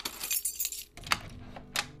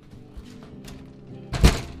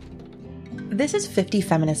This is 50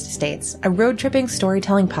 Feminist States, a road-tripping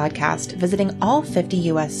storytelling podcast visiting all 50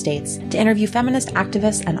 U.S. states to interview feminist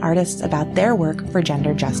activists and artists about their work for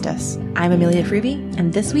gender justice. I'm Amelia Fruby,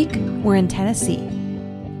 and this week, we're in Tennessee.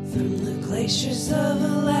 From the glaciers of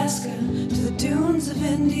Alaska to the dunes of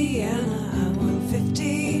Indiana, I want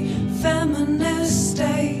 50 feminist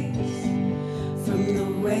states. From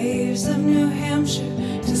the waves of New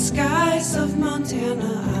Hampshire to skies of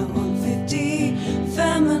Montana, I want 50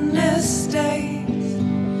 feminist states.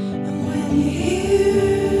 And when you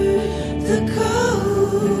hear the call,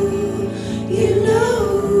 you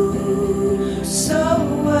know so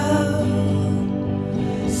well.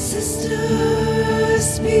 Sisters,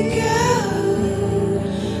 speak out,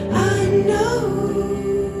 I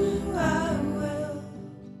know I will.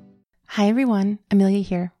 Hi everyone, Amelia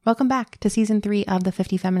here. Welcome back to season 3 of the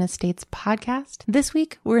 50 Feminist States podcast. This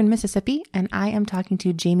week we're in Mississippi and I am talking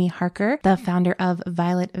to Jamie Harker, the founder of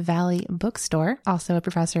Violet Valley Bookstore, also a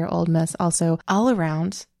professor at Ole Miss, also all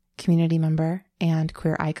around community member and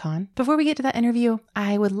queer icon. Before we get to that interview,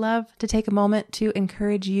 I would love to take a moment to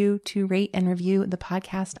encourage you to rate and review the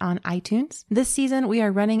podcast on iTunes. This season, we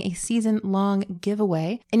are running a season-long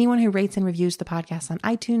giveaway. Anyone who rates and reviews the podcast on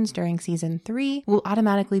iTunes during season 3 will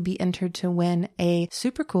automatically be entered to win a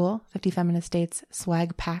super cool 50 Feminist States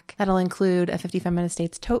swag pack. That'll include a 50 Feminist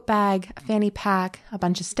States tote bag, a fanny pack, a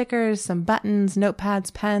bunch of stickers, some buttons,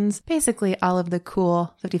 notepads, pens, basically all of the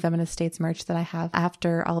cool 50 Feminist States merch that I have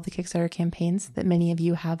after all of the Kickstarter campaigns that many of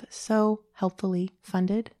you have so helpfully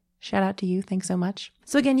funded. Shout out to you. Thanks so much.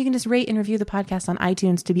 So again, you can just rate and review the podcast on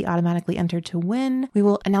iTunes to be automatically entered to win. We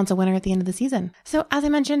will announce a winner at the end of the season. So as I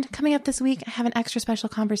mentioned, coming up this week, I have an extra special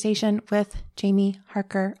conversation with Jamie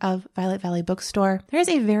Harker of Violet Valley Bookstore. There is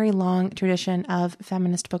a very long tradition of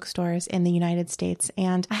feminist bookstores in the United States.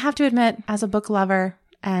 And I have to admit, as a book lover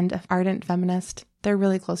and an ardent feminist, they're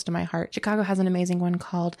really close to my heart. Chicago has an amazing one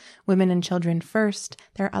called Women and Children First.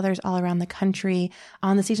 There are others all around the country.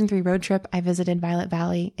 On the season 3 road trip, I visited Violet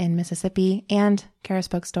Valley in Mississippi and Karis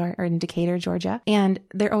Bookstore in Decatur, Georgia. And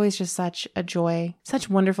they're always just such a joy, such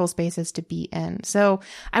wonderful spaces to be in. So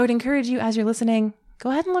I would encourage you as you're listening,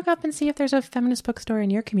 go ahead and look up and see if there's a feminist bookstore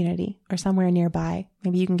in your community or somewhere nearby.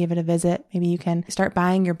 Maybe you can give it a visit. Maybe you can start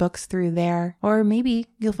buying your books through there. Or maybe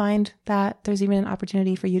you'll find that there's even an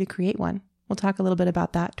opportunity for you to create one. We'll talk a little bit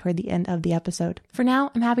about that toward the end of the episode. For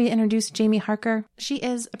now, I'm happy to introduce Jamie Harker. She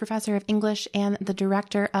is a professor of English and the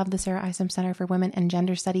director of the Sarah Isom Center for Women and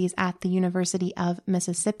Gender Studies at the University of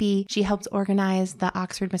Mississippi. She helped organize the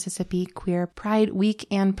Oxford, Mississippi Queer Pride Week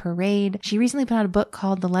and Parade. She recently put out a book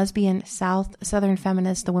called The Lesbian South, Southern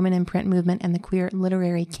Feminists, the Women in Print Movement, and the Queer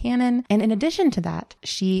Literary Canon. And in addition to that,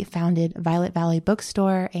 she founded Violet Valley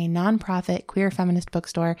Bookstore, a nonprofit queer feminist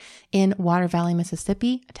bookstore in Water Valley,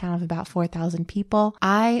 Mississippi, a town of about 4,000 people.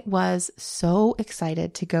 I was so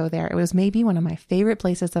excited to go there. It was maybe one of my favorite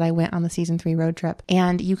places that I went on the season 3 road trip.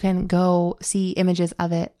 And you can go see images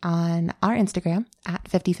of it on our Instagram at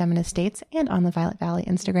 50 Feminist States and on the Violet Valley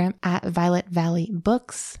Instagram at Violet Valley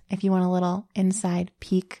Books if you want a little inside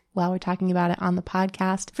peek while we're talking about it on the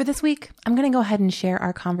podcast. For this week, I'm going to go ahead and share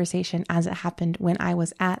our conversation as it happened when I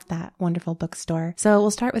was at that wonderful bookstore. So we'll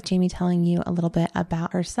start with Jamie telling you a little bit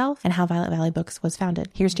about herself and how Violet Valley Books was founded.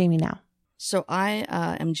 Here's Jamie now. So I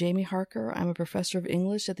am Jamie Harker. I'm a professor of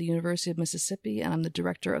English at the University of Mississippi, and I'm the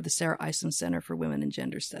director of the Sarah Isom Center for Women and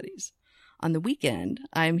Gender Studies. On the weekend,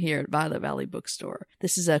 I'm here at Violet Valley Bookstore.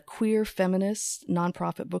 This is a queer feminist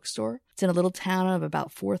nonprofit bookstore. It's in a little town of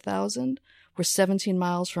about 4,000. We're 17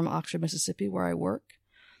 miles from Oxford, Mississippi, where I work.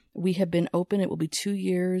 We have been open. It will be 2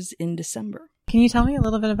 years in December. Can you tell me a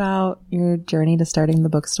little bit about your journey to starting the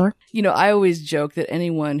bookstore? You know, I always joke that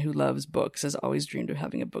anyone who loves books has always dreamed of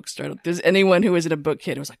having a bookstore. If there's anyone who isn't a book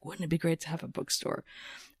kid who was like, wouldn't it be great to have a bookstore?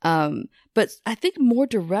 But I think more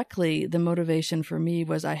directly, the motivation for me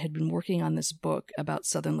was I had been working on this book about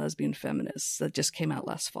Southern lesbian feminists that just came out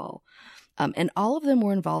last fall. And all of them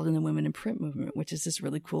were involved in the Women in Print movement, which is this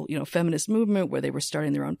really cool, feminist movement where they were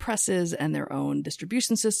starting their own presses and their own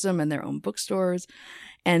distribution system and their own bookstores.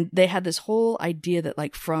 And they had this whole idea that,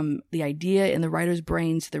 like, from the idea in the writer's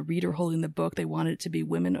brain to the reader holding the book, they wanted it to be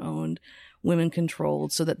women-owned,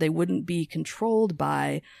 women-controlled, so that they wouldn't be controlled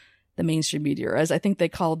by the mainstream media, or as I think they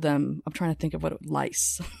called them, I'm trying to think of what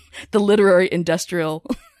lice, the literary industrial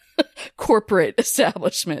corporate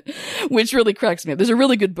establishment, which really cracks me up. There's a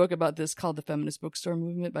really good book about this called The Feminist Bookstore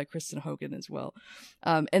Movement by Kristen Hogan as well.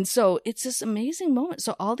 And so it's this amazing moment.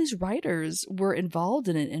 So all these writers were involved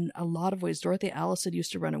in it in a lot of ways. Dorothy Allison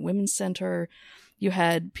used to run a women's center. You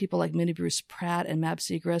had people like Minnie Bruce Pratt and Mab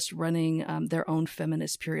Segrest running their own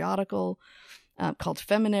feminist periodical. called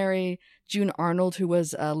Feminary. June Arnold, who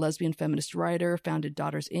was a lesbian feminist writer, founded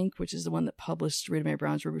Daughters Inc., which is the one that published Rita Mae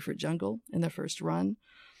Brown's Ruby Fruit Jungle in their first run.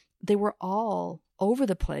 They were all over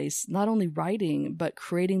the place, not only writing, but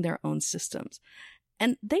creating their own systems.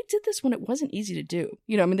 And they did this when it wasn't easy to do.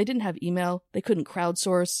 They didn't have email. They couldn't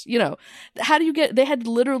crowdsource. They had to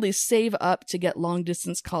literally save up to get long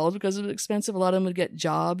distance calls because it was expensive. A lot of them would get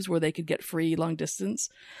jobs where they could get free long distance.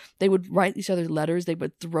 They would write each other letters. They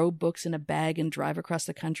would throw books in a bag and drive across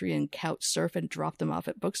the country and couch surf and drop them off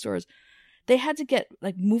at bookstores. They had to get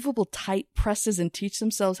like movable type presses and teach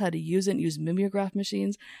themselves how to use it and use mimeograph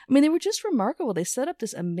machines. They were just remarkable. They set up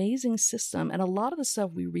this amazing system. And a lot of the stuff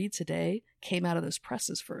we read today came out of those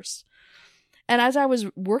presses first. And as I was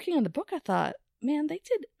working on the book, I thought, man, they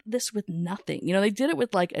did this with nothing. They did it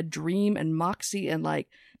with like a dream and moxie and like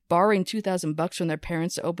borrowing $2,000 from their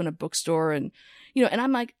parents to open a bookstore. And, and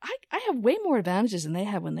I'm like, I have way more advantages than they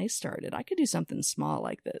had when they started. I could do something small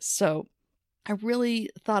like this. So I really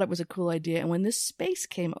thought it was a cool idea. And when this space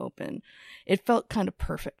came open, it felt kind of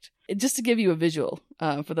perfect. Just to give you a visual,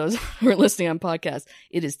 for those who are listening on podcasts,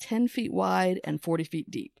 it is 10 feet wide and 40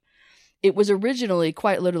 feet deep. It was originally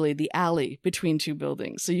quite literally the alley between two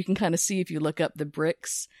buildings. So you can kind of see if you look up the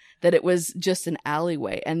bricks that it was just an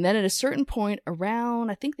alleyway. And then at a certain point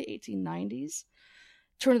around, I think the 1890s,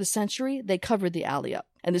 turn of the century, they covered the alley up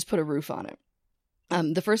and just put a roof on it.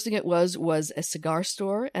 The first thing it was a cigar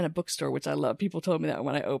store and a bookstore, which I love. People told me that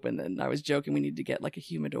when I opened, and I was joking we need to get like a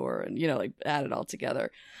humidor and, like add it all together.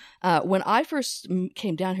 When I first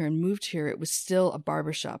came down here and moved here, it was still a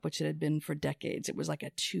barbershop, which it had been for decades. It was like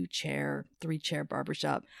a 2-chair, 3-chair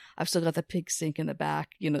barbershop. I've still got the pig sink in the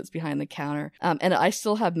back, it's behind the counter. And I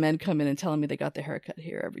still have men come in and telling me they got their haircut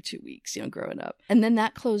here every 2 weeks, growing up. And then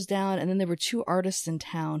that closed down. And then there were 2 artists in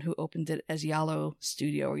town who opened it as Yallo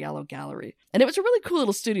Studio or Yallo Gallery. And it was a really cool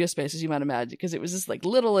little studio space, as you might imagine, because it was just like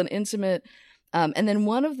little and intimate. And then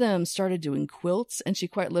one of them started doing quilts, and she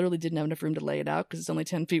quite literally didn't have enough room to lay it out because it's only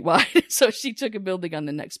 10 feet wide. So she took a building on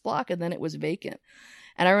the next block, and then it was vacant.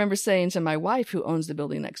 And I remember saying to my wife, who owns the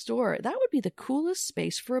building next door, that would be the coolest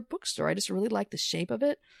space for a bookstore. I just really like the shape of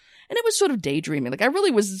it. And it was sort of daydreaming. Like I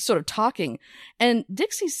really was sort of talking. And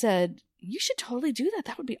Dixie said, you should totally do that.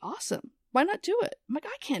 That would be awesome. Why not do it? I'm like,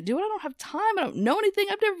 I can't do it. I don't have time. I don't know anything.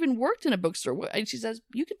 I've never even worked in a bookstore. And she says,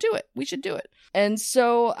 you can do it. We should do it. And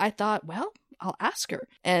so I thought, well, I'll ask her.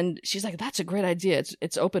 And she's like, that's a great idea.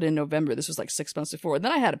 It's open in November. This was like 6 months before. And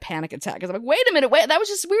then I had a panic attack because I'm like, wait a minute. That was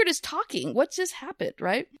just weird as talking. What just happened,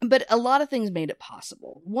 right? But a lot of things made it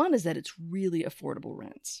possible. One is that it's really affordable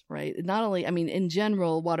rents, right? Not only, in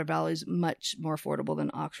general, Water Valley is much more affordable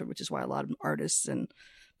than Oxford, which is why a lot of artists and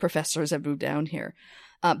professors have moved down here.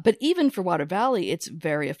 But even for Water Valley, it's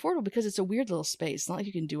very affordable because it's a weird little space. It's not like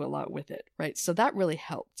you can do a lot with it, right? So that really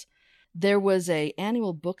helped. There was an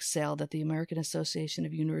annual book sale that the American Association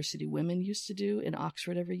of University Women used to do in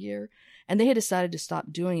Oxford every year. And they had decided to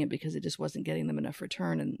stop doing it because it just wasn't getting them enough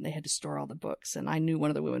return, and they had to store all the books. And I knew one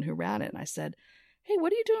of the women who ran it, and I said, hey,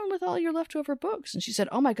 what are you doing with all your leftover books? And she said,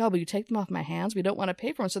 oh my God, will you take them off my hands? We don't want to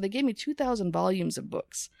pay for them. So they gave me 2,000 volumes of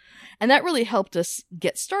books. And that really helped us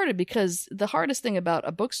get started, because the hardest thing about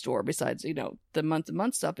a bookstore, besides, the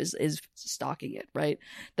month-to-month stuff, is stocking it, right?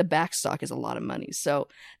 The back stock is a lot of money. So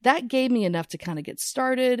that gave me enough to kind of get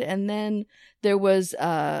started. And then there was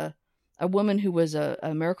a woman who was a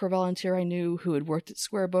AmeriCorps volunteer I knew, who had worked at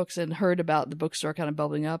Square Books and heard about the bookstore kind of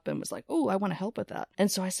bubbling up and was like, oh, I want to help with that.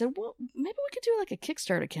 And so I said, well, maybe we could do like a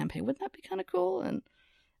Kickstarter campaign. Wouldn't that be kind of cool? And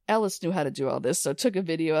Ellis knew how to do all this, so took a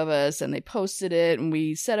video of us and they posted it, and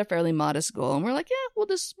we set a fairly modest goal. And we're like, yeah, we'll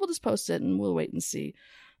just post it and we'll wait and see.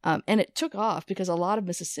 And it took off because a lot of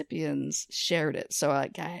Mississippians shared it. So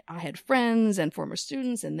I had friends and former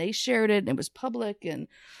students, and they shared it, and it was public. And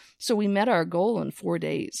so we met our goal in 4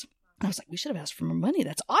 days. I was like, we should have asked for more money.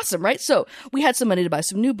 That's awesome, right? So we had some money to buy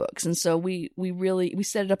some new books. And so we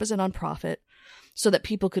set it up as a nonprofit so that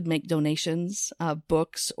people could make donations of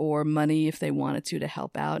books or money if they wanted to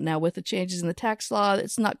help out. Now, with the changes in the tax law,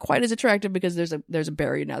 it's not quite as attractive because there's a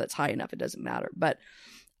barrier now that's high enough. It doesn't matter. But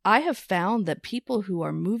I have found that people who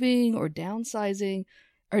are moving or downsizing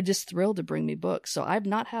are just thrilled to bring me books. So I've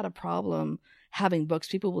not had a problem having books.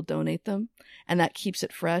 People will donate them, and that keeps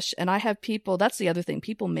it fresh. And I have people, that's the other thing,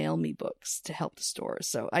 people mail me books to help the stores.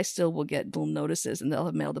 So I still will get little notices, and they'll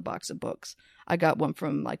have mailed a box of books. I got one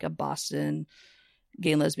from like a Boston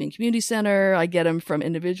Gay and Lesbian Community Center. I get them from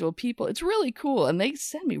individual people. It's really cool, and they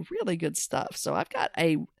send me really good stuff. So I've got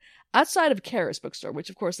outside of Karis Bookstore, which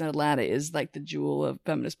of course in Atlanta is like the jewel of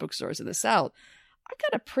feminist bookstores in the South,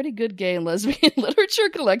 I've got a pretty good gay and lesbian literature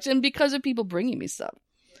collection because of people bringing me stuff.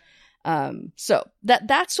 So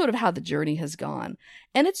that's sort of how the journey has gone.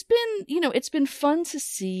 And it's been fun to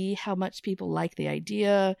see how much people like the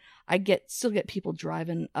idea. I still get people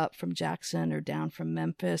driving up from Jackson or down from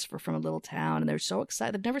Memphis or from a little town, and they're so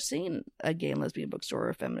excited. They've never seen a gay and lesbian bookstore or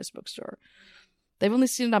a feminist bookstore. They've only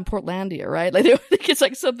seen it on Portlandia, right? Like they think it's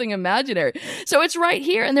like something imaginary. So it's right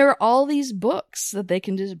here, and there are all these books that they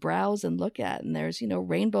can just browse and look at. And there's,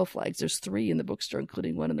 rainbow flags. There's 3 in the bookstore,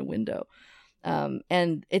 including one in the window.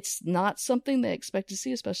 And it's not something they expect to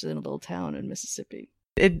see, especially in a little town in Mississippi.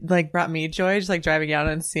 It brought me joy, just driving out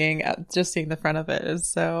and seeing the front of it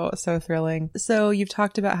is so thrilling. So you've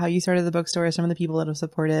talked about how you started the bookstore, some of the people that have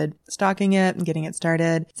supported stocking it and getting it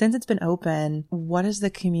started. Since it's been open, what has the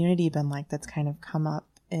community been like that's kind of come up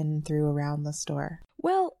in through around the store?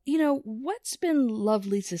 Well, what's been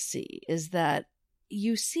lovely to see is that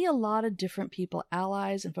you see a lot of different people,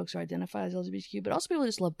 allies and folks who identify as LGBTQ, but also people who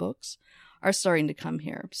just love books are starting to come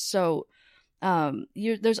here. So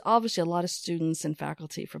there's obviously a lot of students and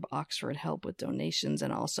faculty from Oxford help with donations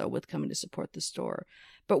and also with coming to support the store.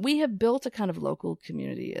 But we have built a kind of local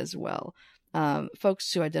community as well.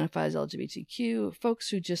 Folks who identify as LGBTQ, folks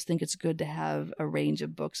who just think it's good to have a range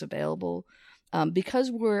of books available.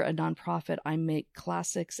 Because we're a nonprofit, I make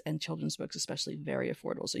classics and children's books especially very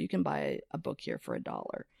affordable. So you can buy a book here for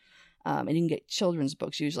 $1. And you can get children's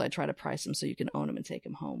books. Usually I try to price them so you can own them and take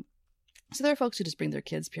them home. So there are folks who just bring their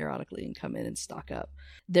kids periodically and come in and stock up.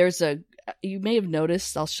 You may have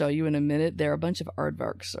noticed, I'll show you in a minute, there are a bunch of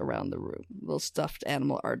aardvarks around the room, little stuffed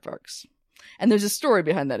animal aardvarks. And there's a story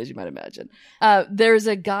behind that, as you might imagine. There's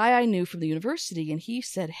a guy I knew from the university, and he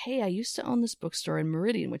said, hey, I used to own this bookstore in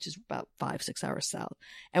Meridian, which is about 5-6 hours south.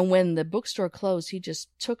 And when the bookstore closed, he just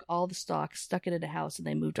took all the stock, stuck it in a house, and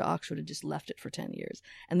they moved to Oxford and just left it for 10 years.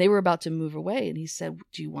 And they were about to move away, and he said,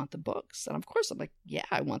 do you want the books? And of course, I'm like, yeah,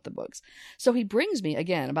 I want the books. So he brings me,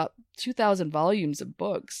 again, about 2,000 volumes of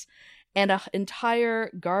books and an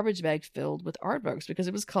entire garbage bag filled with aardvarks because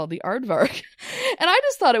it was called the Aardvark. And I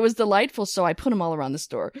just thought it was delightful, so I put them all around the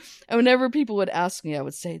store. And whenever people would ask me, I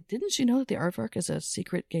would say, didn't you know that the aardvark is a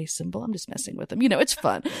secret gay symbol? I'm just messing with them. It's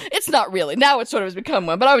fun. It's not really. Now it sort of has become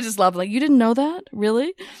one, but I was just laughing like, you didn't know that?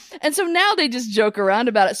 Really? And so now they just joke around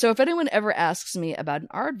about it. So if anyone ever asks me about an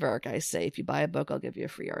aardvark, I say, if you buy a book, I'll give you a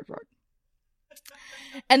free aardvark.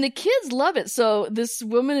 And the kids love it. So this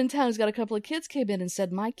woman in town who's got a couple of kids came in and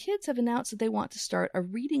said, my kids have announced that they want to start a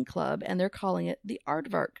reading club, and they're calling it the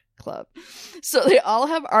Aardvark Club. So they all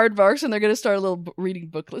have aardvarks, and they're going to start a little reading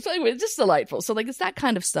book club. So anyway, it's just delightful. So it's that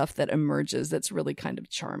kind of stuff that emerges that's really kind of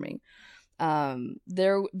charming.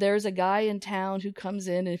 There's a guy in town who comes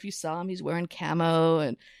in, and if you saw him, he's wearing camo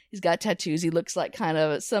and he's got tattoos. He looks like kind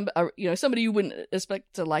of somebody you wouldn't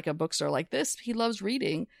expect to like a bookstore like this. He loves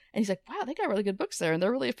reading, and he's like, wow, they got really good books there, and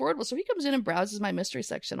they're really affordable. So he comes in and browses my mystery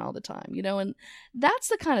section all the time, and that's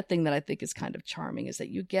the kind of thing that I think is kind of charming, is that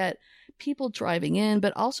you get people driving in,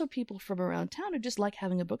 but also people from around town who just like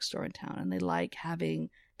having a bookstore in town, and they like having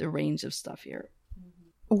the range of stuff here.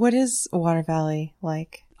 What is Water Valley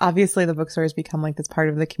like? Obviously, the bookstore has become like this part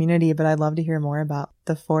of the community, but I'd love to hear more about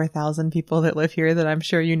the 4,000 people that live here that I'm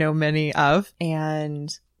sure you know many of, and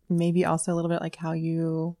maybe also a little bit like how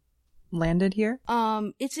you landed here.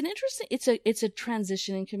 It's an interesting, it's a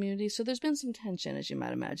transitioning community. So there's been some tension, as you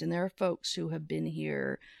might imagine. There are folks who have been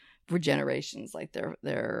here for generations, like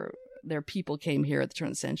their people came here at the turn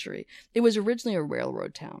of the century. It was originally a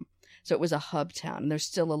railroad town. So it was a hub town, and there's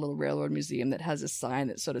still a little railroad museum that has a sign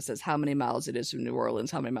that sort of says how many miles it is from New Orleans,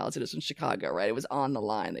 how many miles it is from Chicago, right? It was on the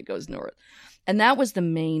line that goes north. And that was the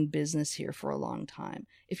main business here for a long time.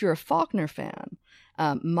 If you're a Faulkner fan,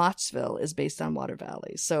 Mottsville is based on Water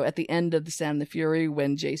Valley. So at the end of The Sound and the Fury,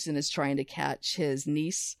 when Jason is trying to catch his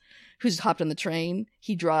niece, who's hopped on the train,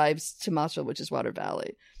 he drives to Mottsville, which is Water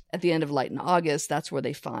Valley. At the end of Light in August, that's where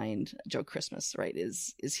they find Joe Christmas, right,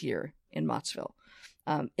 is here in Mottsville.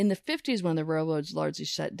 In the 50s, when the railroads largely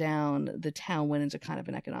shut down, the town went into kind of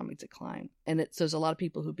an economic decline. And so there's a lot of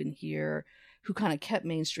people who've been here who kind of kept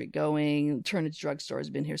Main Street going. Turnage Drugstore has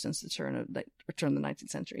been here since the turn of the 19th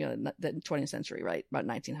century, the 20th century, right, about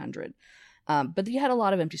 1900. But you had a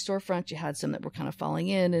lot of empty storefronts. You had some that were kind of falling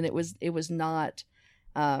in, and it was not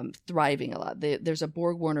thriving a lot. There's a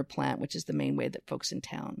Borg Warner plant, which is the main way that folks in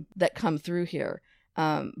town that come through here.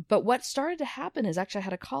 But what started to happen is, actually I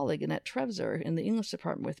had a colleague, Annette Trevzer, in the English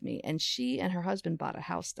department with me, and she and her husband bought a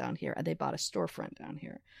house down here, and they bought a storefront down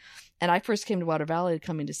here. And I first came to Water Valley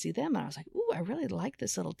coming to see them, and I was like, ooh, I really like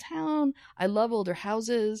this little town. I love older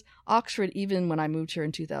houses. Oxford, even when I moved here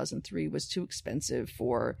in 2003, was too expensive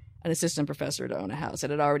for an assistant professor to own a house. It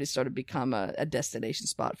had already sort of become a destination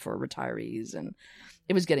spot for retirees. And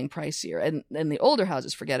it was getting pricier. And the older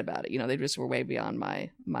houses, forget about it. They just were way beyond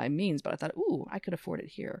my means. But I thought, ooh, I could afford it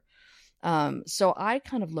here. So I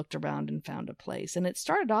kind of looked around and found a place. And it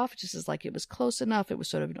started off just as like it was close enough. It was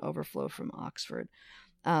sort of an overflow from Oxford.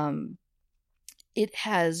 It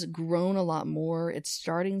has grown a lot more. It's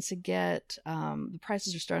starting to get, the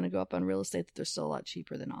prices are starting to go up on real estate, that they're still a lot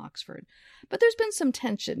cheaper than Oxford. But there's been some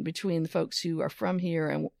tension between the folks who are from here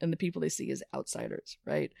and the people they see as outsiders,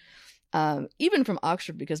 right? Even from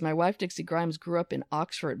Oxford, because my wife, Dixie Grimes, grew up in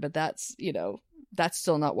Oxford, but that's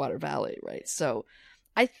still not Water Valley, right? So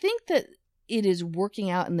I think that it is working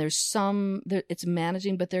out, and it's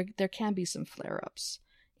managing, but there can be some flare-ups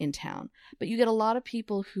in town. But you get a lot of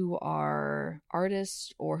people who are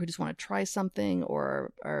artists or who just want to try something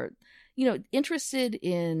or are interested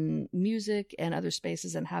in music and other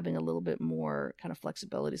spaces and having a little bit more kind of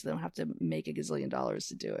flexibility, so they don't have to make $1 gazillion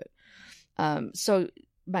to do it. So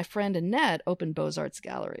my friend Annette opened Beaux-Arts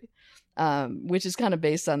Gallery, which is kind of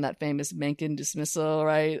based on that famous Mencken dismissal,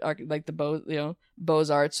 right? Like the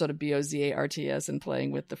Beaux-Arts, sort of Beaux-Arts, and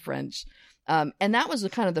playing with the French. And that was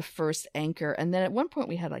kind of the first anchor. And then at one point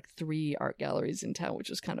we had like 3 art galleries in town, which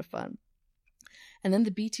was kind of fun. And then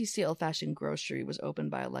the BTC Old Fashioned Grocery was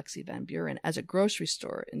opened by Alexi Van Buren as a grocery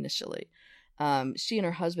store initially. She and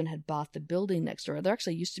her husband had bought the building next door. There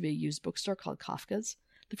actually used to be a used bookstore called Kafka's.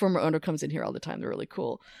 The former owner comes in here all the time. They're really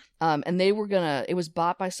cool. And it was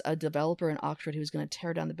bought by a developer in Oxford who was going to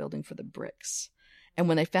tear down the building for the bricks. And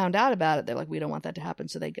when they found out about it, they're like, we don't want that to happen.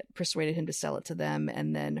 So they persuaded him to sell it to them.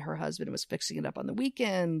 And then her husband was fixing it up on the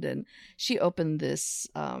weekend. And she opened this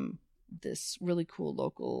really cool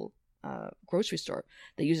local grocery store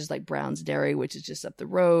that uses like Brown's Dairy, which is just up the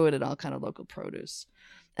road, and all kind of local produce.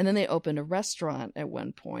 And then they opened a restaurant at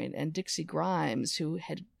one point, and Dixie Grimes, who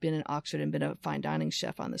had been in Oxford and been a fine dining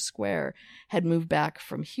chef on the Square, had moved back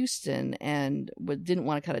from Houston and didn't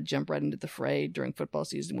want to kind of jump right into the fray during football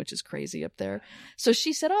season, which is crazy up there. So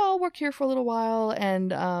she said, I'll work here for a little while.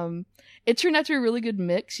 And it turned out to be a really good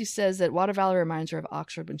mix. She says that Water Valley reminds her of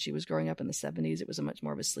Oxford when she was growing up in the 70s. It was a much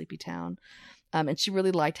more of a sleepy town. And she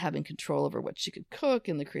really liked having control over what she could cook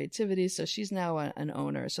and the creativity. So she's now an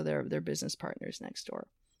owner. So they're business partners next door.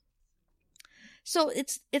 So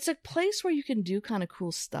it's a place where you can do kind of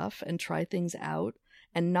cool stuff and try things out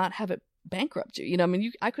and not have it bankrupt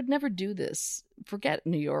you. I could never do this. Forget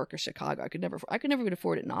New York or Chicago. I could never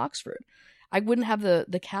afford it in Oxford. I wouldn't have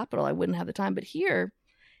the capital. I wouldn't have the time. But here,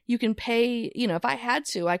 you can pay, if I had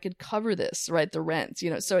to, I could cover this, right? The rent,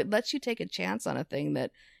 so it lets you take a chance on a thing that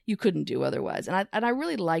you couldn't do otherwise. And I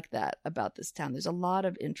really like that about this town. There's a lot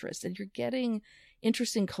of interest, and you're getting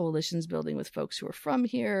interesting coalitions building with folks who are from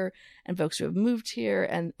here and folks who have moved here.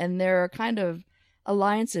 And there are kind of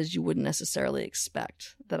alliances you wouldn't necessarily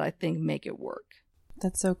expect that I think make it work.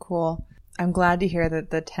 That's so cool. I'm glad to hear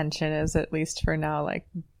that the tension is, at least for now, like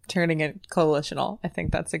turning it coalitional. I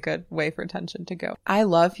think that's a good way for tension to go. I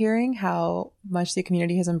love hearing how much the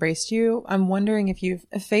community has embraced you. I'm wondering if you've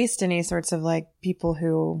faced any sorts of like people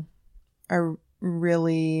who are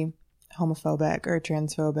really homophobic or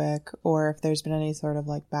transphobic, or if there's been any sort of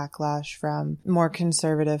like backlash from more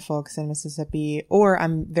conservative folks in Mississippi. Or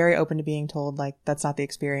I'm very open to being told like that's not the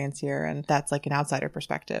experience here, and that's like an outsider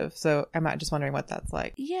perspective. So I'm just wondering what that's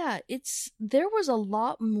like. Yeah, there was a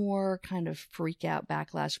lot more kind of freak out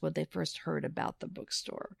backlash when they first heard about the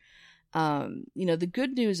bookstore. The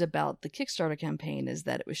good news about the Kickstarter campaign is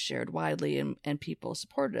that it was shared widely and people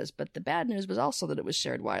supported us. But the bad news was also that it was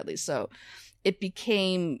shared widely. So it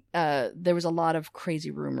became, there was a lot of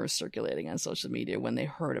crazy rumors circulating on social media when they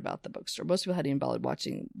heard about the bookstore. Most people hadn't even bothered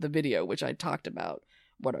watching the video, which I talked about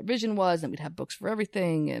what our vision was, and we'd have books for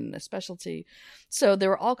everything and a specialty. So there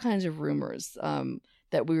were all kinds of rumors,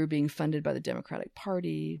 that we were being funded by the Democratic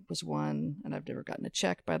Party was one, and I've never gotten a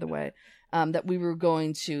check, by the way, that we were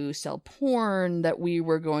going to sell porn, that we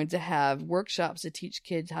were going to have workshops to teach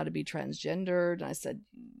kids how to be transgendered. And I said,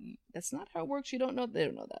 that's not how it works. You don't know. They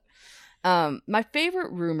don't know that. My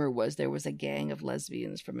favorite rumor was there was a gang of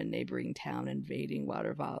lesbians from a neighboring town invading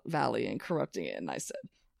Water Valley and corrupting it. And I said,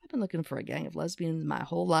 I've been looking for a gang of lesbians my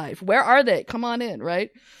whole life. Where are they? Come on in, right?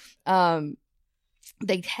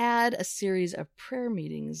 They had a series of prayer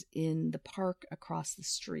meetings in the park across the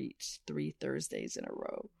street 3 Thursdays in a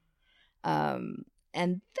row. And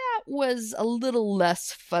that was a little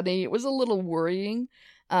less funny. It was a little worrying.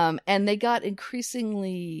 And they got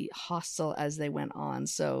increasingly hostile as they went on.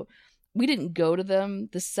 So we didn't go to them.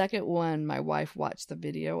 The second one, my wife watched the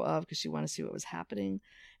video of because she wanted to see what was happening.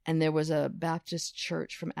 And there was a Baptist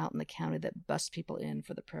church from out in the county that bussed people in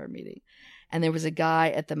for the prayer meeting. And there was a guy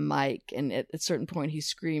at the mic, and at a certain point he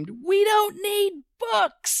screamed, "We don't need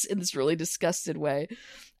books!" in this really disgusted way.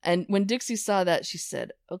 And when Dixie saw that, she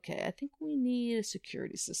said, "Okay, I think we need a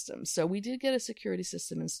security system." So we did get a security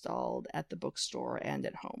system installed at the bookstore and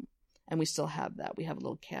at home. And we still have that. We have a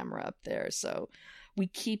little camera up there. So we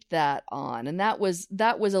keep that on. And that was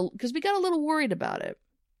because we got a little worried about it,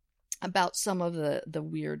 about some of the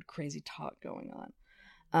weird, crazy talk going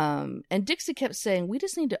on. And Dixie kept saying, we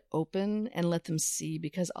just need to open and let them see,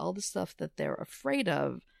 because all the stuff that they're afraid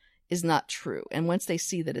of is not true. And once they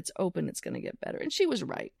see that it's open, it's going to get better. And she was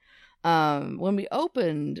right. When we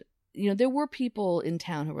opened, there were people in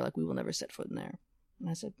town who were like, we will never set foot in there. And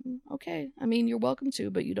I said, okay, I mean, you're welcome to,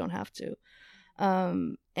 but you don't have to.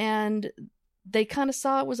 And they kind of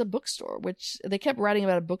saw it was a bookstore, which they kept writing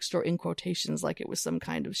about a bookstore in quotations like it was some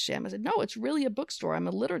kind of sham. I said, no, it's really a bookstore. I'm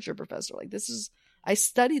a literature professor. Like, I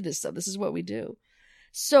study this stuff. This is what we do.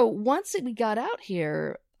 So once we got out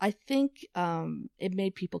here, I think it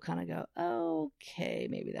made people kind of go, okay,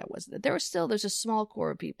 maybe that wasn't it. There's a small core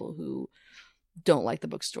of people who don't like the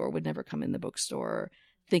bookstore, would never come in the bookstore,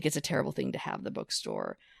 think it's a terrible thing to have the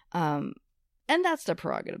bookstore. And that's their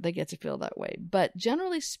prerogative. They get to feel that way. But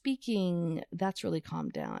generally speaking, that's really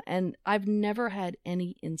calmed down. And I've never had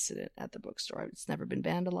any incident at the bookstore. It's never been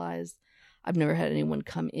vandalized. I've never had anyone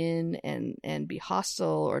come in and be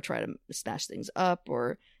hostile or try to smash things up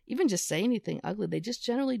or even just say anything ugly. They just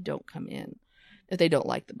generally don't come in if they don't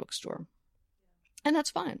like the bookstore. And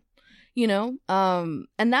that's fine. And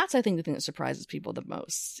that's, I think, the thing that surprises people the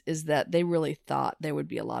most is that they really thought there would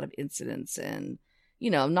be a lot of incidents and,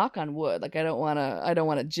 knock on wood. Like, I don't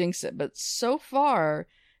want to jinx it, but so far,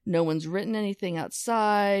 no one's written anything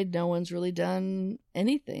outside. No one's really done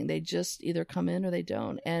anything. They just either come in or they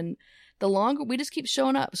don't. And the longer we just keep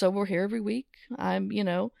showing up. So we're here every week.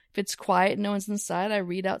 If it's quiet and no one's inside, I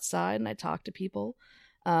read outside and I talk to people.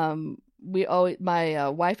 My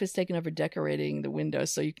wife has taken over decorating the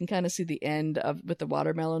windows, so you can kind of see the end with the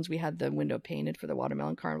watermelons. We had the window painted for the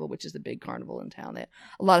Watermelon Carnival, which is the big carnival in town. A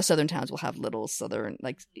lot of southern towns will have little southern,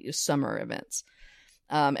 summer events.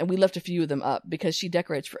 And we left a few of them up because she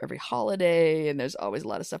decorates for every holiday, and there's always a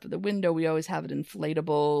lot of stuff at the window. We always have an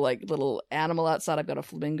inflatable, little animal outside. I've got a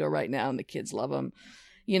flamingo right now, and the kids love them.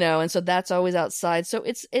 And so that's always outside. So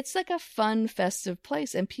it's like a fun, festive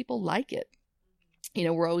place, and people like it.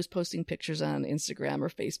 We're always posting pictures on Instagram or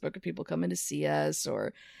Facebook of people coming to see us,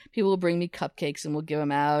 or people will bring me cupcakes and we'll give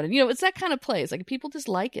them out. And, it's that kind of place. Like, people just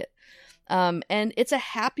like it. And it's a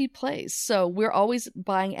happy place. So we're always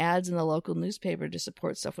buying ads in the local newspaper to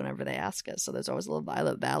support stuff whenever they ask us. So there's always a little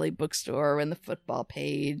Violet Valley bookstore and the football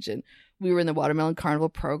page. And we were in the Watermelon Carnival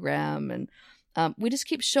program. And we just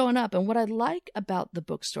keep showing up. And what I like about the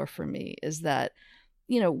bookstore for me is that,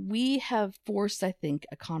 we have forced, I think,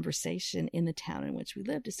 a conversation in the town in which we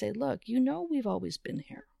live to say, look, we've always been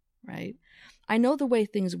here, right? I know the way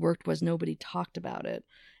things worked was nobody talked about it,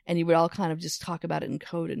 and you would all kind of just talk about it in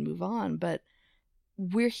code and move on, but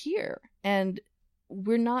we're here, and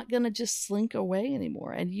we're not going to just slink away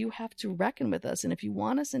anymore, and you have to reckon with us, and if you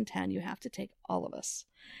want us in town, you have to take all of us.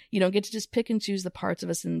 You don't get to just pick and choose the parts of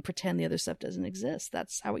us and pretend the other stuff doesn't exist.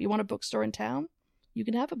 That's how you want a bookstore in town? You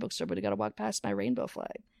can have a bookstore, but you got to walk past my rainbow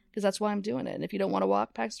flag, because that's why I'm doing it. And if you don't want to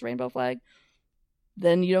walk past the rainbow flag,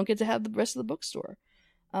 then you don't get to have the rest of the bookstore.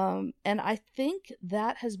 And I think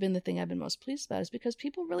that has been the thing I've been most pleased about, is because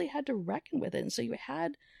people really had to reckon with it. And so you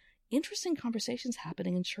had interesting conversations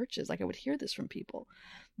happening in churches. Like, I would hear this from people,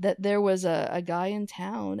 that there was a guy in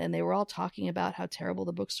town and they were all talking about how terrible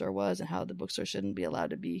the bookstore was and how the bookstore shouldn't be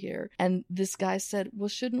allowed to be here. And this guy said, well,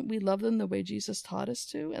 shouldn't we love them the way Jesus taught us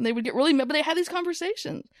to? And they would get really mad, but they had these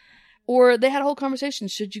conversations. Or they had a whole conversation,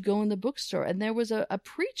 should you go in the bookstore? And there was a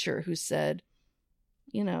preacher who said,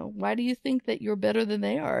 why do you think that you're better than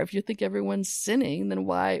they are? If you think everyone's sinning, then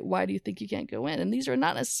why do you think you can't go in? And these are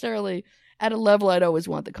not necessarily at a level I'd always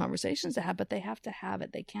want the conversations to have, but they have to have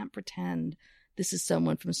it. They can't pretend this is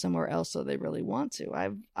someone from somewhere else, so they really want to.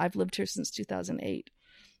 I've lived here since 2008.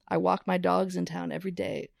 I walk my dogs in town every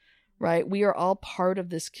day, right? We are all part of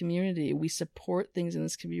this community. We support things in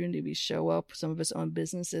this community. We show up. Some of us own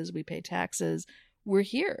businesses. We pay taxes. We're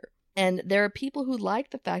here. And there are people who like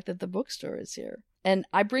the fact that the bookstore is here. And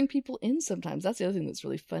I bring people in sometimes. That's the other thing that's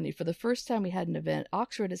really funny. For the first time we had an event,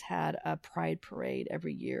 Oxford has had a pride parade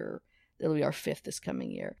every year. It'll be our 5th this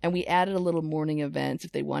coming year. And we added a little morning event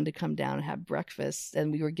if they wanted to come down and have breakfast.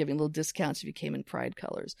 And we were giving little discounts if you came in pride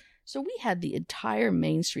colors. So we had the entire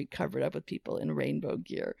Main Street covered up with people in rainbow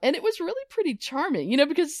gear. And it was really pretty charming,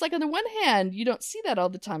 because it's like on the one hand, you don't see that all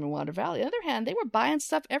the time in Water Valley. On the other hand, they were buying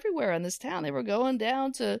stuff everywhere in this town. They were going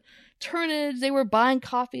down to Turnage. They were buying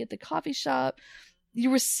coffee at the coffee shop. You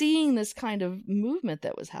were seeing this kind of movement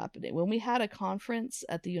that was happening. When we had a conference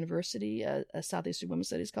at the university, a Southeastern Women's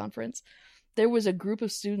Studies conference, there was a group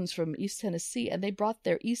of students from East Tennessee, and they brought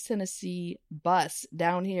their East Tennessee bus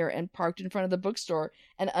down here and parked in front of the bookstore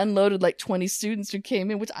and unloaded like 20 students who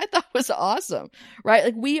came in, which I thought was awesome, right?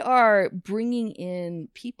 Like, we are bringing in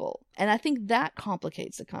people. And I think that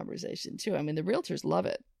complicates the conversation too. I mean, the realtors love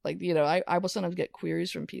it. Like, I will sometimes get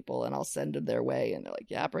queries from people and I'll send them their way and they're like,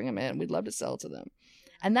 yeah, bring them in. We'd love to sell to them.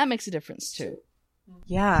 And that makes a difference too.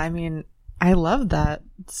 Yeah. I mean, I love that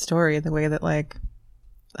story, the way that like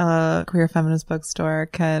a queer feminist bookstore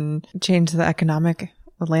can change the economic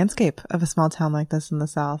landscape of a small town like this in the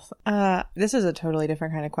South. This is a totally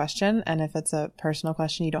different kind of question. And if it's a personal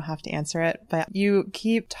question, you don't have to answer it. But you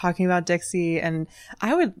keep talking about Dixie, and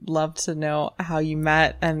I would love to know how you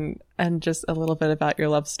met and just a little bit about your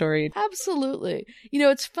love story. Absolutely.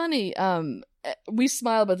 It's funny. We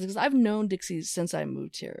smile about this because I've known Dixie since I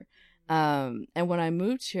moved here. And when I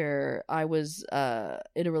moved here, I was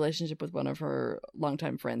in a relationship with one of her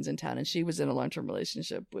longtime friends in town, and she was in a long-term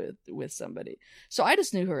relationship with somebody. So I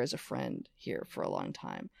just knew her as a friend here for a long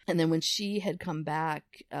time. And then when she had come back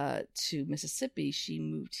to Mississippi, she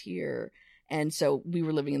moved here. And so we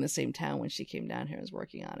were living in the same town when she came down here and was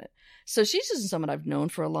working on it. So she's just someone I've known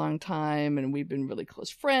for a long time, and we've been really close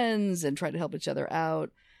friends and tried to help each other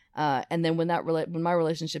out. And then when my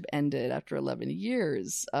relationship ended after 11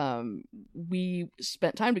 years, we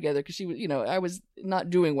spent time together because she was, I was not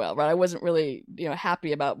doing well, right? I wasn't really,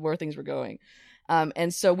 happy about where things were going.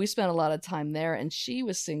 And so we spent a lot of time there, and she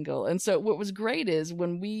was single. And so what was great is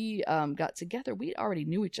when we got together, we already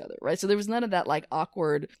knew each other, right? So there was none of that like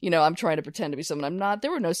awkward, I'm trying to pretend to be someone I'm not.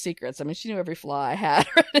 There were no secrets. I mean, she knew every flaw I had,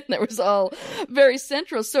 right? And that was all very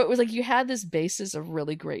central. So it was like you had this basis of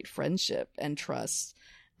really great friendship and trust.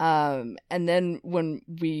 And then when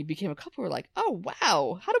we became a couple, we're like, oh,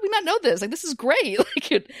 wow, how did we not know this? Like, this is great.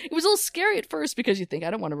 Like, it was a little scary at first because you think, I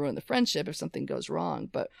don't want to ruin the friendship if something goes wrong.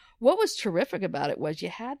 But what was terrific about it was you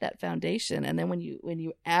had that foundation. And then when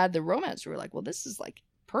you add the romance, we were like, well, this is like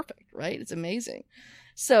perfect, right? It's amazing.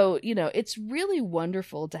 So, it's really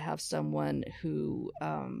wonderful to have someone who,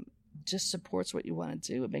 just supports what you want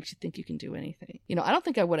to do. It makes you think you can do anything. I don't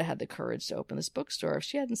think I would have had the courage to open this bookstore if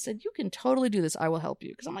she hadn't said, you can totally do this. I will help you.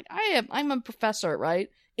 Because I'm like, I'm a professor, right?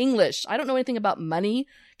 English. I don't know anything about money.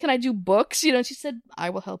 Can I do books? And she said, I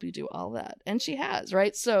will help you do all that. And she has,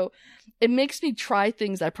 right? So it makes me try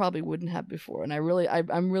things I probably wouldn't have before. And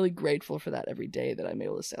I'm really grateful for that every day that I'm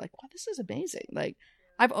able to say like, wow, this is amazing. Like,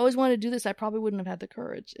 I've always wanted to do this. I probably wouldn't have had the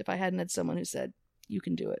courage if I hadn't had someone who said, you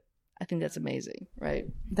can do it. I think that's amazing, right?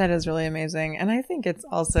 That is really amazing. And I think it's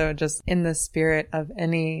also just in the spirit of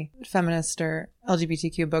any feminist or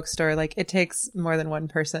LGBTQ bookstore, like it takes more than one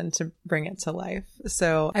person to bring it to life.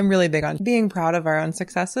 So I'm really big on being proud of our own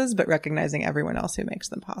successes, but recognizing everyone else who makes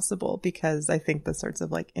them possible, because I think the sorts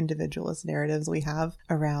of like individualist narratives we have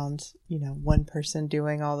around, one person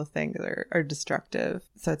doing all the things are destructive.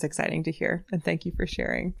 So it's exciting to hear. And thank you for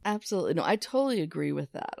sharing. Absolutely. No, I totally agree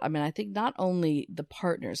with that. I mean, I think not only the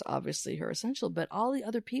partners obviously who are essential, but all the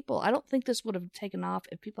other people. I don't think this would have taken off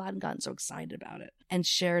if people hadn't gotten so excited about it and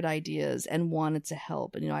shared ideas and wanted to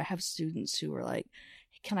help. And, I have students who are like,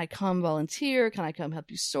 can I come volunteer? Can I come help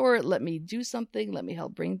you sort? Let me do something. Let me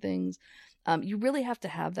help bring things. You really have to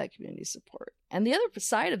have that community support. And the other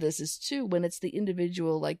side of this is too, when it's the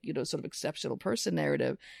individual, like, sort of exceptional person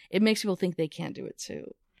narrative, it makes people think they can't do it too.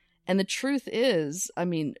 And the truth is, I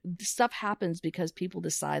mean, stuff happens because people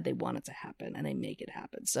decide they want it to happen and they make it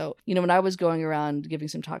happen. So, when I was going around giving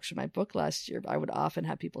some talks for my book last year, I would often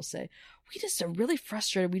have people say, we just are really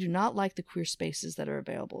frustrated. We do not like the queer spaces that are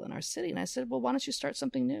available in our city. And I said, well, why don't you start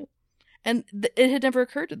something new? And it had never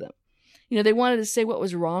occurred to them. They wanted to say what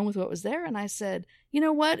was wrong with what was there. And I said, you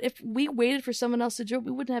know what? If we waited for someone else to do it,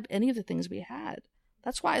 we wouldn't have any of the things we had.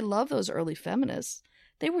 That's why I love those early feminists.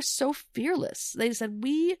 They were so fearless. They said,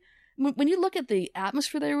 when you look at the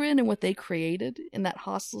atmosphere they were in and what they created in that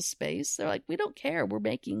hostile space, they're like, we don't care. We're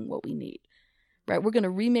making what we need, right? We're going to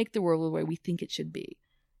remake the world the way we think it should be.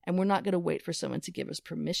 And we're not going to wait for someone to give us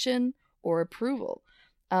permission or approval.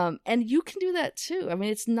 And you can do that too. I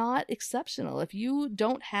mean, it's not exceptional. If you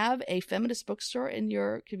don't have a feminist bookstore in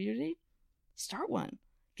your community, start one.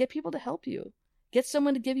 Get people to help you. Get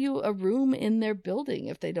someone to give you a room in their building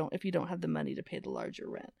if you don't have the money to pay the larger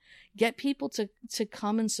rent. Get people to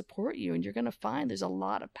come and support you, and you're going to find there's a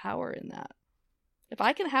lot of power in that. If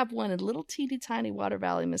I can have one in little teeny tiny Water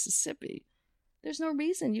Valley, Mississippi, there's no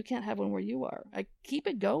reason you can't have one where you are. I keep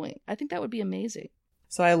it going. I think that would be amazing.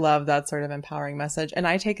 So I love that sort of empowering message. And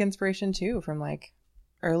I take inspiration too from like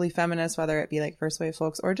early feminists, whether it be like first wave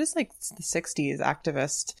folks or just like the 60s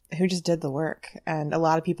activists who just did the work. And a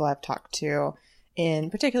lot of people I've talked to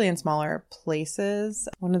particularly in smaller places.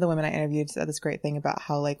 One of the women I interviewed said this great thing about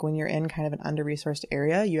how like when you're in kind of an under-resourced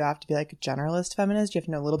area, you have to be like a generalist feminist. You have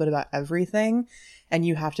to know a little bit about everything, and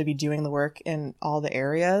you have to be doing the work in all the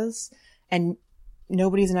areas. And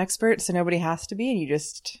nobody's an expert, so nobody has to be. And you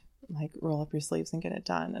just like roll up your sleeves and get it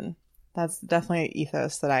done. And that's definitely an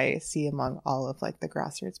ethos that I see among all of like the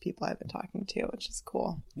grassroots people I've been talking to, which is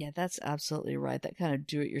cool. Yeah, that's absolutely right. That kind of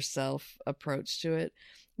do-it-yourself approach to it.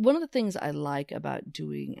 One of the things I like about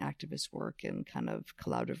doing activist work and kind of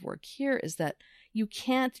collaborative work here is that you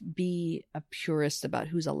can't be a purist about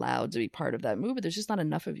who's allowed to be part of that movement. There's just not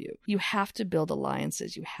enough of you. You have to build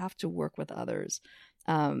alliances. You have to work with others.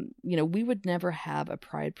 We would never have a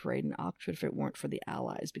pride parade in Oxford if it weren't for the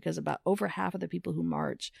allies, because about over half of the people who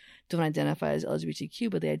march don't identify as LGBTQ,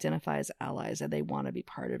 but they identify as allies and they want to be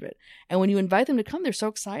part of it. And when you invite them to come, they're so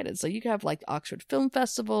excited. So you have like Oxford Film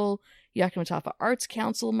Festival, Yakima Toppa Arts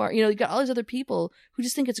Council, you got all these other people who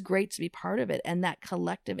just think it's great to be part of it. And that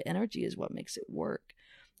collective energy is what makes it work.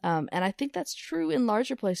 And I think that's true in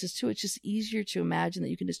larger places too. It's just easier to imagine that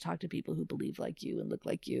you can just talk to people who believe like you and look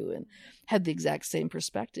like you and have the exact same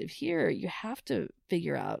perspective. Here, you have to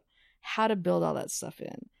figure out how to build all that stuff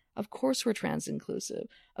in. Of course, we're trans inclusive.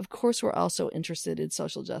 Of course, we're also interested in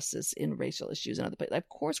social justice, in racial issues and other places. Of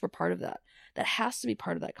course, we're part of that. That has to be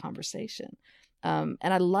part of that conversation. And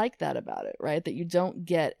I like that about it, right? That you don't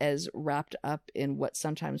get as wrapped up in what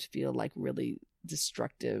sometimes feel like really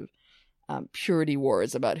destructive purity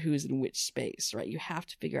wars about who's in which space, right? You have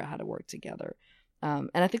to figure out how to work together. And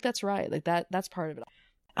I think that's right. Like that's part of it.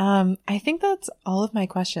 I think that's all of my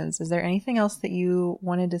questions. Is there anything else that you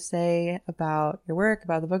wanted to say about your work,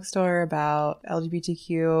 about the bookstore, about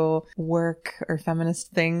LGBTQ work or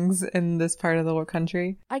feminist things in this part of the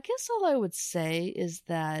country? I guess all I would say is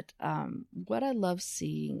that what I love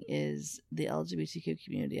seeing is the LGBTQ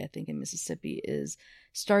community, I think, in Mississippi is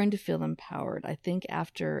starting to feel empowered. I think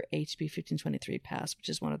after HB 1523 passed, which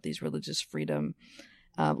is one of these religious freedom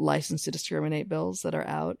license to discriminate bills that are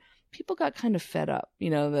out, people got kind of fed up,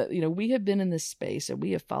 that, we have been in this space and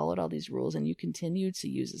we have followed all these rules and you continue to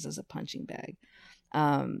use this as a punching bag.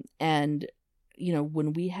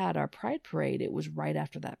 When we had our Pride Parade, it was right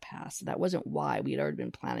after that passed. That wasn't why we had already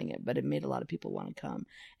been planning it, but it made a lot of people want to come.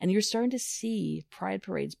 And you're starting to see Pride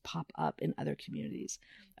Parades pop up in other communities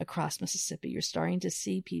across Mississippi. You're starting to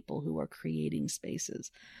see people who are creating spaces.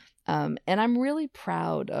 And I'm really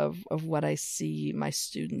proud of what I see my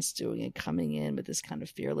students doing and coming in with this kind of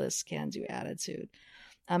fearless can-do attitude.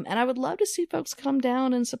 And I would love to see folks come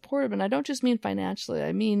down and support them. And I don't just mean financially.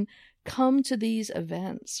 I mean, come to these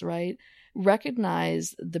events, right?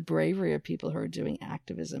 Recognize the bravery of people who are doing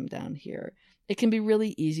activism down here. It can be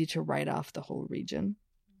really easy to write off the whole region.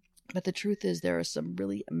 But the truth is there are some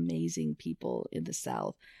really amazing people in the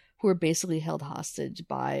South who are basically held hostage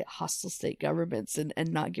by hostile state governments and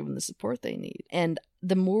not given the support they need. And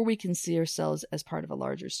the more we can see ourselves as part of a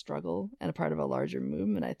larger struggle and a part of a larger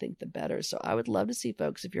movement, I think the better. So I would love to see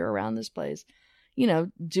folks, if you're around this place,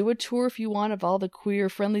 do a tour if you want of all the queer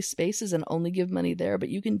friendly spaces and only give money there, but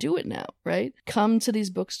you can do it now, right? Come to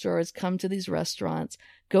these bookstores, come to these restaurants,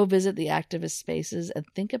 go visit the activist spaces and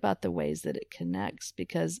think about the ways that it connects,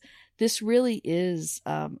 because this really is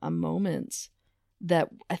a moment that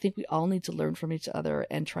I think we all need to learn from each other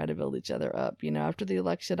and try to build each other up. After the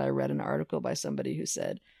election, I read an article by somebody who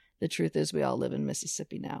said, the truth is we all live in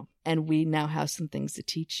Mississippi now, and we now have some things to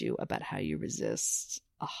teach you about how you resist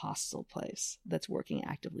a hostile place that's working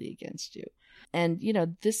actively against you. And,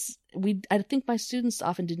 I think my students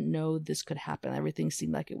often didn't know this could happen. Everything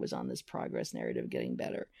seemed like it was on this progress narrative getting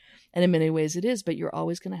better. And in many ways it is, but you're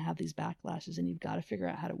always going to have these backlashes and you've got to figure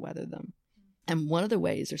out how to weather them. And one of the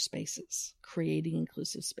ways are spaces, creating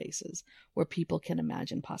inclusive spaces where people can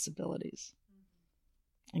imagine possibilities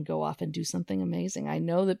and go off and do something amazing. I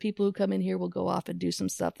know that people who come in here will go off and do some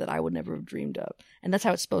stuff that I would never have dreamed of. And that's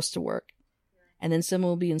how it's supposed to work. And then someone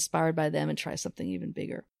will be inspired by them and try something even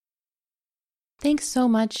bigger. Thanks so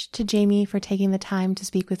much to Jamie for taking the time to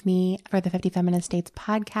speak with me for the 50 Feminist States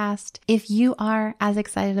podcast. If you are as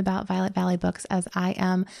excited about Violet Valley books as I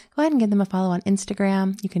am, go ahead and give them a follow on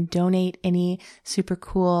Instagram. You can donate any super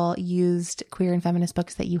cool used queer and feminist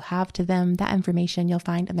books that you have to them. That information you'll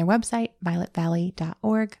find on their website,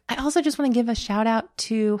 violetvalley.org. I also just want to give a shout out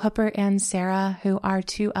to Hooper and Sarah, who are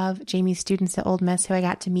two of Jamie's students at Ole Miss who I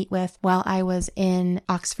got to meet with while I was in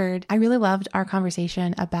Oxford. I really loved our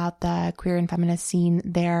conversation about the queer and feminist scene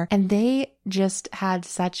there, and they just had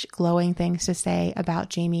such glowing things to say about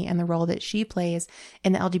Jamie and the role that she plays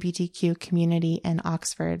in the LGBTQ community in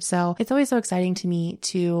Oxford. So it's always so exciting to me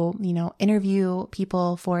to, interview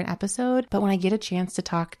people for an episode. But when I get a chance to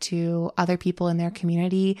talk to other people in their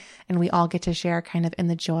community and we all get to share kind of in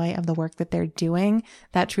the joy of the work that they're doing,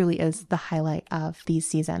 that truly is the highlight of these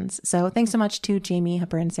seasons. So thanks so much to Jamie,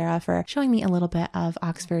 Hooper, and Sarah for showing me a little bit of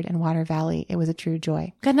Oxford and Water Valley. It was a true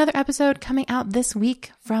joy. Got another episode coming out this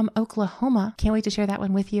week from Oklahoma. Can't wait to share that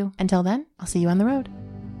one with you. Until then, I'll see you on the road.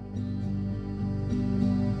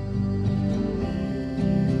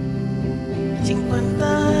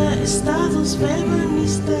 50 estados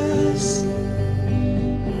feministas.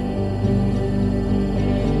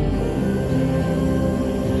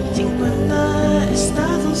 50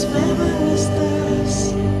 estados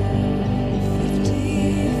feministas. 50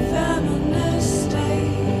 feminist states.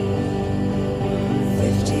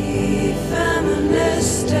 50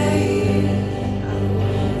 feminist states.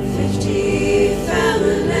 50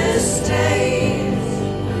 feminist states.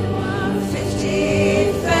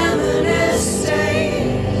 50 feminist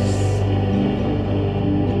states.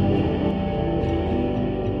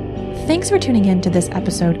 Thanks for tuning in to this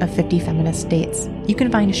episode of 50 Feminist States. You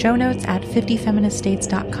can find show notes at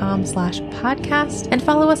 50feministstates.com/podcast and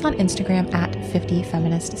follow us on Instagram at 50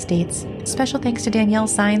 Feminist States. Special thanks to Danielle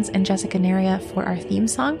Sines and Jessica Naria for our theme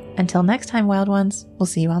song. Until next time, wild ones, we'll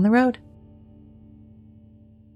see you on the road.